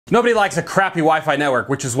Nobody likes a crappy Wi-Fi network,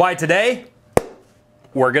 which is why today,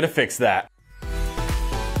 we're gonna fix that.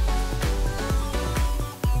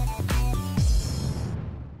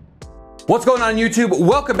 What's going on YouTube?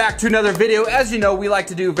 Welcome back to another video. As you know, we like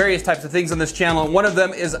to do various types of things on this channel, and one of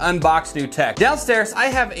them is unbox new tech. Downstairs, I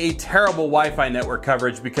have a terrible Wi-Fi network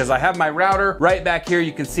coverage because I have my router right back here.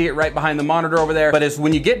 You can see it right behind the monitor over there. But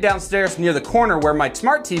when you get downstairs near the corner where my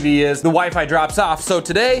smart TV is, the Wi-Fi drops off. So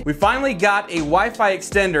today, we finally got a Wi-Fi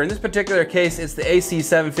extender. In this particular case, it's the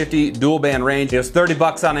AC750 dual band range. It was 30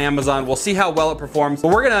 bucks on Amazon. We'll see how well it performs.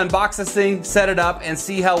 But we're gonna unbox this thing, set it up, and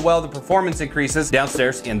see how well the performance increases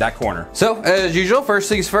downstairs in that corner. So, as usual, first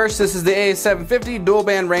things first, this is the AC750 dual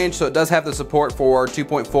band range, so it does have the support for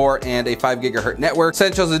 2.4 and a 5 gigahertz network.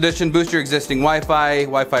 Essentials edition, boost your existing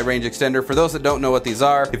Wi-Fi range extender. For those that don't know what these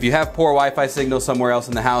are, if you have poor Wi-Fi signal somewhere else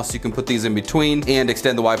in the house, you can put these in between and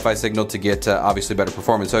extend the Wi-Fi signal to get obviously better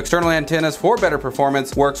performance. So external antennas for better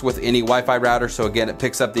performance, works with any Wi-Fi router. So again, it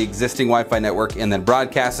picks up the existing Wi-Fi network and then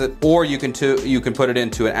broadcasts it, or you can put it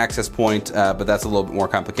into an access point, but that's a little bit more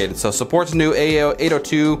complicated. So supports new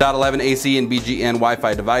 802.11 AC and BGN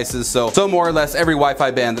Wi-Fi devices, so more or less every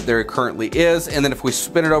Wi-Fi band that there currently is. And then if we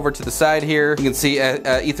spin it over to the side here, you can see a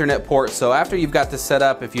Ethernet port. So after you've got this set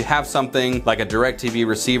up, if you have something like a DirecTV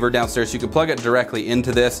receiver downstairs, you can plug it directly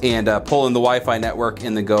into this and pull in the Wi-Fi network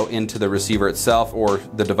and then go into the receiver itself or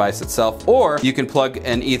the device itself. Or you can plug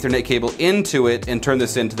an Ethernet cable into it and turn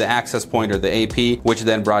this into the access point or the AP, which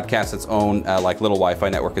then broadcasts its own like little Wi-Fi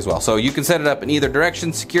network as well. So you can set it up in either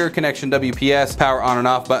direction, secure connection WPS, power on and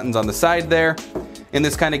off buttons on the side there. And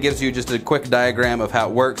this kind of gives you just a quick diagram of how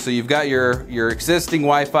it works. So you've got your existing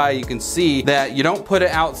Wi-Fi. You can see that you don't put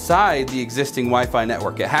it outside the existing Wi-Fi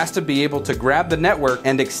network. It has to be able to grab the network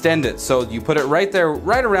and extend it. So you put it right there,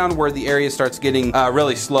 right around where the area starts getting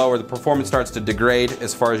really slow or the performance starts to degrade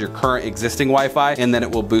as far as your current existing Wi-Fi, and then it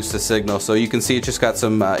will boost the signal. So you can see it just got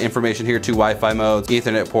some information here, 2 Wi-Fi modes,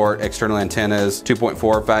 Ethernet port, external antennas,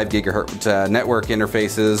 2.4, 5 gigahertz network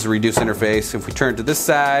interfaces, reduce interface. If we turn to this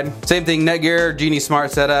side, same thing, Netgear, Genie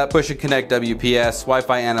Smart setup, push and connect WPS,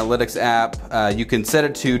 Wi-Fi analytics app. You can set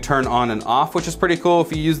it to turn on and off, which is pretty cool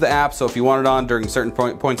if you use the app. So if you want it on during certain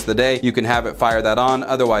points of the day, you can have it fire that on.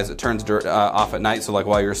 Otherwise, it turns off at night. So like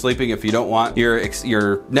while you're sleeping, if you don't want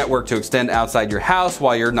your network to extend outside your house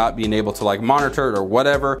while you're not being able to like monitor it or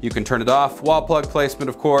whatever, you can turn it off. Wall plug placement,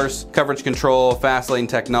 of course, coverage control, fast lane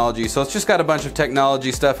technology. So it's just got a bunch of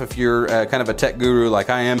technology stuff. If you're kind of a tech guru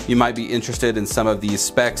like I am, you might be interested in some of these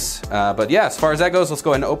specs. But yeah, as far as that goes, let's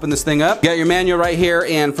go ahead and open this thing up. You got your manual right here,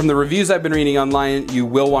 and from the reviews I've been reading online, you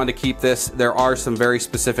will want to keep this. There are some very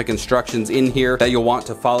specific instructions in here that you'll want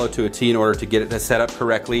to follow to a T in order to get it set up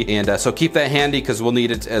correctly. And so keep that handy because we'll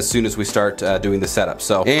need it as soon as we start doing the setup.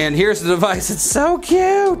 So, and here's the device. It's so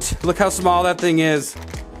cute. Look how small that thing is.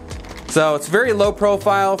 So it's very low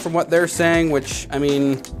profile from what they're saying, which I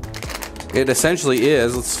mean, it essentially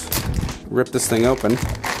is. Let's rip this thing open.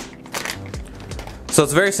 So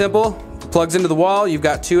it's very simple. Plugs into the wall. You've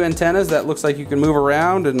got 2 antennas that looks like you can move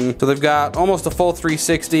around, and so they've got almost a full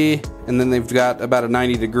 360, and then they've got about a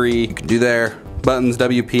 90 degree. You can do there. Buttons,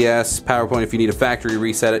 WPS, PowerPoint if you need a factory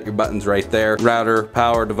reset it, your buttons right there. Router,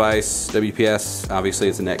 power device, WPS, obviously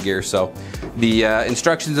it's a Netgear. So the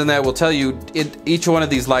instructions in that will tell you, each one of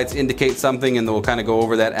these lights indicates something, and we'll kind of go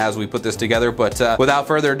over that as we put this together. But without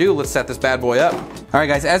further ado, let's set this bad boy up. All right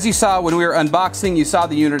guys, as you saw when we were unboxing, you saw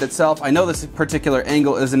the unit itself. I know this particular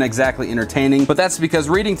angle isn't exactly entertaining, but that's because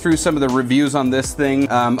reading through some of the reviews on this thing,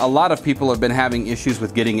 a lot of people have been having issues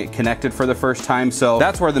with getting it connected for the first time. So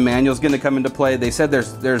that's where the manual is going to come into play. They said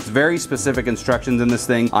there's very specific instructions in this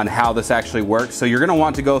thing on how this actually works. So you're going to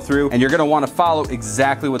want to go through and you're going to want to follow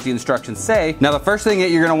exactly what the instructions say. Now the first thing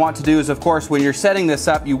that you're going to want to do is, of course, when you're setting this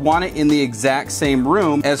up, you want it in the exact same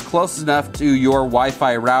room, as close enough to your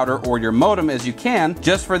Wi-Fi router or your modem as you can,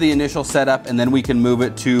 just for the initial setup, and then we can move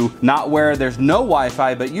it to not where there's no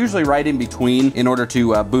Wi-Fi, but usually right in between in order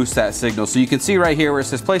to boost that signal. So you can see right here where it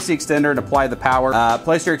says place the extender and apply the power.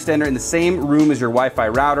 Place your extender in the same room as your Wi-Fi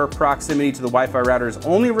router. Proximity to the Wi-Fi router is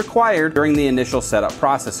only required during the initial setup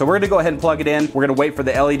process. So we're going to go ahead and plug it in. We're going to wait for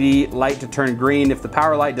the LED light to turn green. If the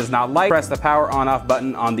power light does not light, press the power on off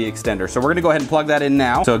button on the extender. So we're going to go ahead and plug that in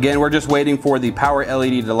now. So again, we're just waiting for the power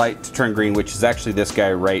LED to light to turn green, which is actually this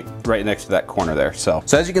guy right next to that corner there. So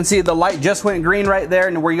as you can see, the light just went green right there,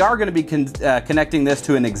 and we are going to be connecting this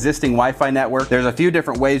to an existing Wi-Fi network. There's a few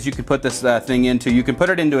different ways you can put this thing into. You can put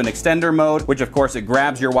it into an extender mode, which of course it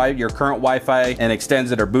grabs your current Wi-Fi and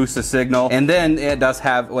extends it or boosts the signal. And then it does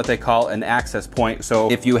have what they call an access point.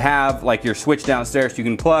 So if you have like your switch downstairs, you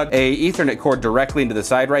can plug a Ethernet cord directly into the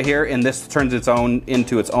side right here, and this turns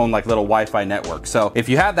into its own like little Wi-Fi network. So if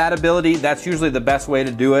you have that ability, that's usually the best way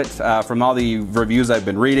to do it. From all the reviews I've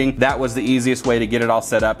been reading, that was the easiest way to get it all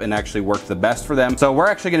set up and actually work the best for them. So we're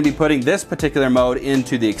actually going to be putting this particular mode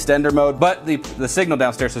into the extender mode, but the signal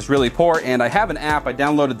downstairs is really poor, and I have an app. I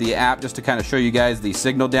downloaded the app just to kind of show you guys the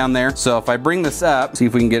signal down there. So if I bring this up, see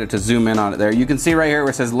if we can get it to zoom in on it there. You can see right here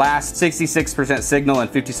where it says last 66% signal and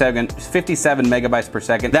 57 megabytes per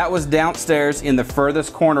second. That was downstairs in the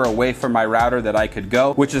furthest corner away from my router that I could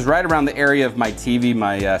go, which is right around the area of my TV,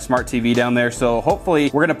 my smart TV down there. So hopefully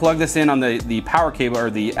we're going to plug this in on the power cable or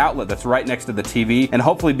the outlet that's right next to the TV, and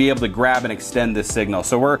hopefully be able to grab and extend this signal.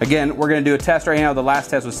 So we're going to do a test right now. The last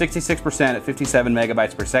test was 66% at 57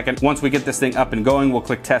 megabytes per second. Once we get this thing up and going, we'll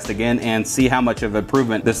click test again and see how much of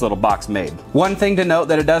improvement this little box made. One thing to note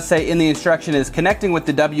that it does say in the instruction is connecting with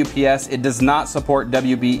the WPS. It does not support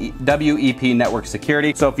WEP network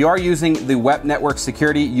security. So if you are using the WEP network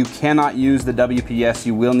security, you cannot use the WPS.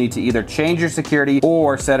 You will need to either change your security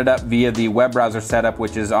or set it up via the web browser setup,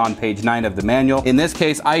 which is on page 9 of the manual. In this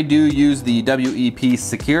case, I do use the WEP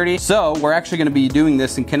security. So we're actually going to be doing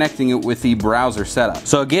this and connecting it with the browser setup.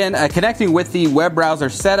 So again, connecting with the web browser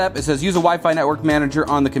setup, it says use a Wi-Fi network manager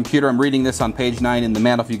on the computer. I'm reading this on page 9 in the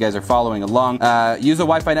manual if you guys are following along. Use a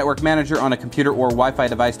Wi-Fi network manager on a computer or Wi-Fi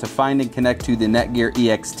device to find and connect to the Netgear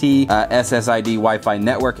EXT SSID Wi-Fi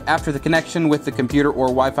network. After the connection with the computer or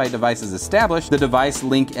Wi-Fi device is established, the device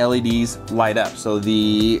link LEDs light up. So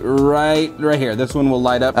the right here, this one will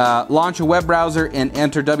light up. Launch a web browser and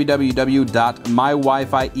enter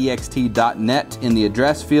www.mywifiext.net in the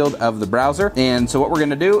address field of the browser. And so what we're going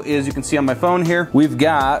to do is, you can see on my phone here, we've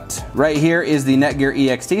got right here is the Netgear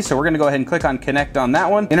EXT. So we're going to go ahead and click on connect on that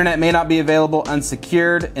one. Internet may not be available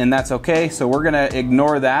unsecured, and that's okay. So we're going to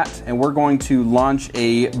ignore that, and we're going to launch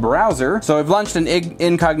a browser. So I've launched an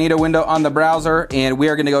incognito window on the browser, and we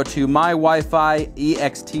are going to go to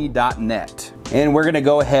mywifiext.net. And we're going to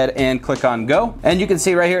go ahead and click on go. And you can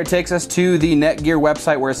see right here, it takes us to the Netgear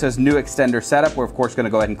website where it says new extender setup. We're of course going to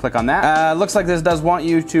go ahead and click on that. Looks like this does want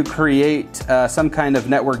you to create some kind of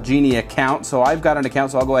Network Genie account. So I've got an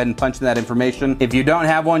account, so I'll go ahead and punch in that information. If you don't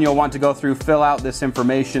have one, you'll want to go through, fill out this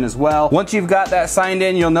information as well. Once you've got that signed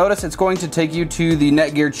in, you'll notice it's going to take you to the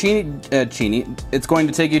Netgear It's going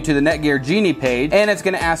to take you to the Netgear Genie page, and it's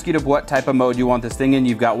going to ask you to what type of mode you want this thing in.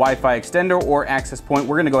 You've got Wi-Fi extender or access point.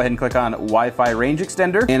 We're going to go ahead and click on Wi-Fi range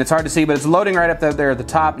extender, and it's hard to see, but it's loading right up there at the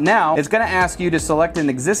top. Now it's going to ask you to select an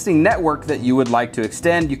existing network that you would like to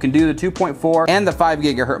extend. You can do the 2.4 and the 5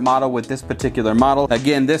 gigahertz model with this particular model.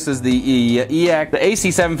 Again, this is the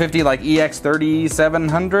AC750, like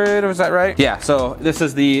EX3700, was that right? Yeah, so this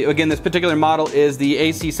is this particular model is the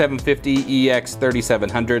AC750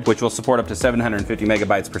 EX3700, which will support up to 750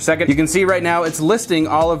 megabytes per second. You can see right now it's listing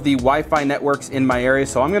all of the Wi-Fi networks in my area,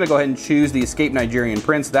 so I'm going to go ahead and choose the Escape Nigerian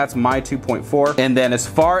Prince. That's my 2.4. And then as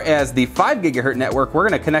far as the 5 gigahertz network, we're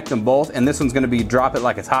going to connect them both, and this one's going to be drop it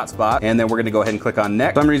like it's hotspot, and then we're going to go ahead and click on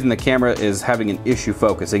next. For some reason the camera is having an issue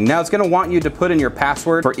focusing. Now it's going to want you to put in your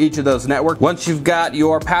password for each of those networks. Once you've got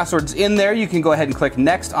your passwords in there, you can go ahead and click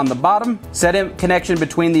next on the bottom. Set in connection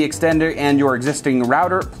between the extender and your existing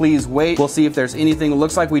router. Please wait. We'll see if there's anything. It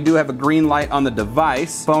looks like we do have a green light on the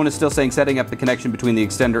device. Phone is still saying setting up the connection between the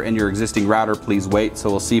extender and your existing router. Please wait. So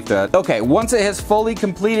we'll see if that. Okay, once it has fully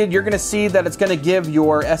completed, you're going to see that it's going to give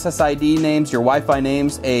your SSID names, your Wi-Fi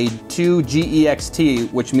names, a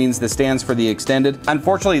 2GEXT, which means this stands for the extended.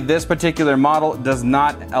 Unfortunately, this particular model does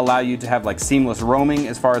not allow you to have like seamless roaming.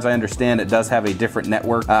 As far as I understand, it does have a different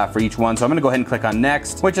network for each one. So I'm gonna go ahead and click on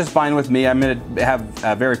next, which is fine with me. I'm gonna have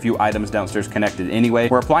very few items downstairs connected anyway.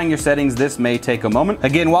 We're applying your settings. This may take a moment.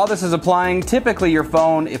 Again, while this is applying, typically your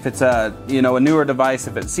phone, if it's a newer device,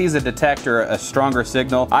 if it sees a detect or a stronger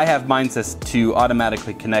signal, I have mine set to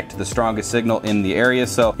automatically connect to the strongest signal in the area.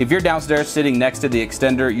 So if you're downstairs sitting next to the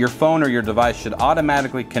extender, your phone or your device should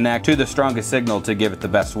automatically connect to the strongest signal to give it the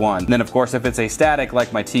best one. And then of course, if it's a static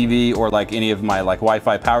like my TV or like any of my like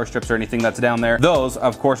Wi-Fi power strips or anything that's down there, those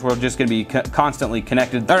of course we're just going to be constantly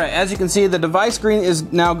connected. All right, as you can see, the device screen is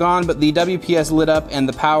now gone, but the WPS lit up and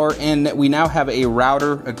the power, and we now have a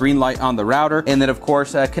router, a green light on the router. And then of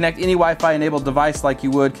course, connect any Wi-Fi enabled device like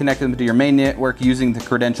you would connect them to your main network using the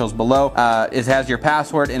credentials below. It has your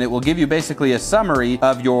password, and it will give you basically a summary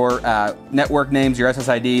of your network names, your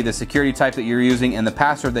SSID, the security type that you're using, and the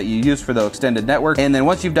password that you use for the extended network. And then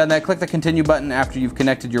once you've done that, click the continue button after you've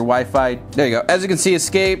connected your Wi-Fi. There you go. As you can see,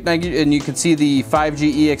 escape, and you can see the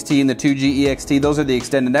 5G EXT and the 2G EXT. Those are the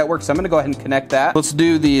extended networks. So I'm going to go ahead and connect that. Let's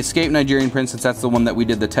do the escape Nigerian Prince, since that's the one that we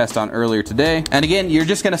did the test on earlier today. And again, you're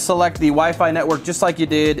just going to select the Wi-Fi network just like you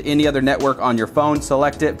did any other network on your phone.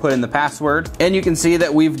 Select it, put in the password, and you can see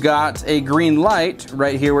that we've got a green light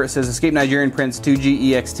right here where it says escape Nigerian Prince 2G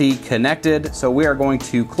EXT connected. So we are going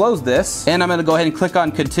to close this, and I'm going to go ahead and click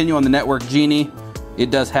on continue on the network genie. It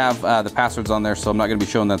does have the passwords on there, so I'm not going to be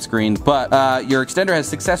showing that screen. But your extender has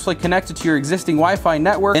successfully connected to your existing Wi-Fi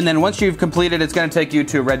network. And then once you've completed, it's going to take you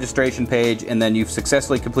to a registration page, and then you've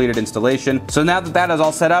successfully completed installation. So now that that is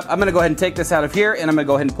all set up, I'm going to go ahead and take this out of here, and I'm going to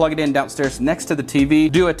go ahead and plug it in downstairs next to the TV,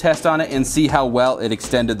 do a test on it, and see how well it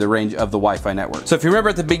extended the range of the Wi-Fi network. So if you remember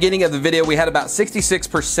at the beginning of the video, we had about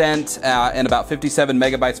 66% and about 57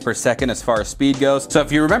 megabytes per second as far as speed goes. So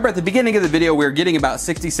if you remember at the beginning of the video, we were getting about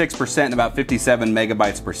 66% and about 57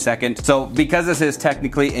 megabytes per second. So because this is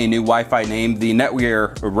technically a new Wi-Fi name, the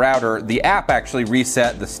Netgear router, the app actually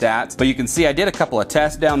reset the stats. But you can see I did a couple of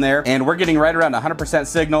tests down there, and we're getting right around 100%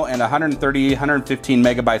 signal and 130, 115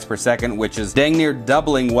 megabytes per second, which is dang near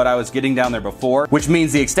doubling what I was getting down there before, which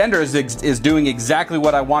means the extender is doing exactly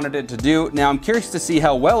what I wanted it to do. Now I'm curious to see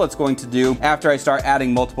how well it's going to do after I start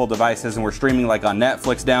adding multiple devices, and we're streaming like on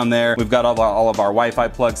Netflix down there. We've got all of our Wi-Fi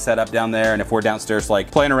plugs set up down there, and if we're downstairs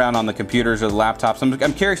like playing around on the computers or the laptops,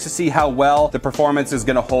 I'm curious to see how well the performance is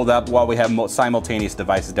going to hold up while we have simultaneous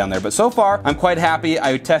devices down there. But so far, I'm quite happy.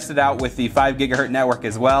 I tested out with the 5 gigahertz network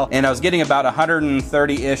as well, and I was getting about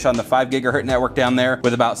 130-ish on the 5 gigahertz network down there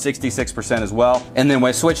with about 66% as well. And then when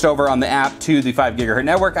I switched over on the app to the 5 gigahertz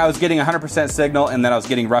network, I was getting 100% signal, and then I was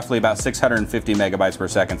getting roughly about 650 megabytes per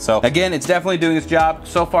second. So again, it's definitely doing its job.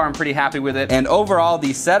 So far, I'm pretty happy with it. And overall,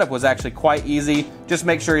 the setup was actually quite easy. Just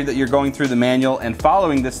make sure that you're going through the manual and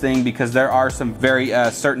following this thing, because there are some very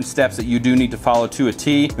certain steps that you do need to follow to a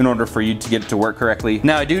T in order for you to get it to work correctly.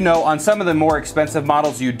 Now, I do know on some of the more expensive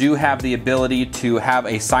models, you do have the ability to have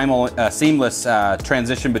a seamless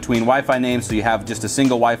transition between Wi-Fi names. So you have just a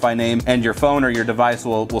single Wi-Fi name, and your phone or your device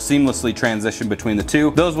will seamlessly transition between the two.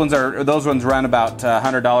 Those ones run about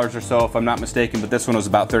 $100 or so, if I'm not mistaken, but this one was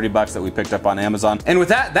about 30 bucks that we picked up on Amazon. And with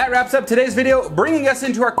that, that wraps up today's video, bringing us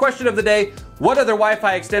into our question of the day. What other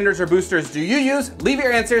Wi-Fi extenders or boosters do you use? Leave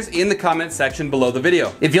your answers in the comment section below the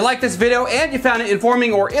video. If you like this video and you found it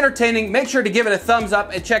informang or entertaining, make sure to give it a thumbs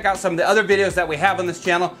up and check out some of the other videos that we have on this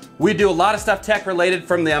channel. We do a lot of stuff tech related,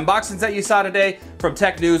 from the unboxings that you saw today, from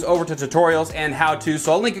tech news over to tutorials and how-to.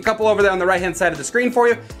 So I'll link a couple over there on the right-hand side of the screen for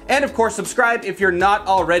you. And of course, subscribe if you're not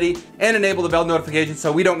already, and enable the bell notification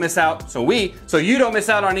so we don't miss out, so you don't miss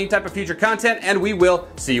out on any type of future content, and we will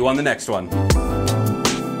see you on the next one.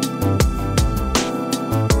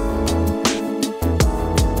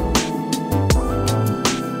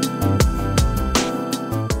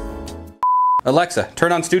 Alexa,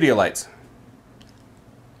 turn on studio lights.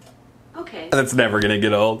 Okay. That's never gonna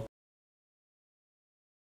get old.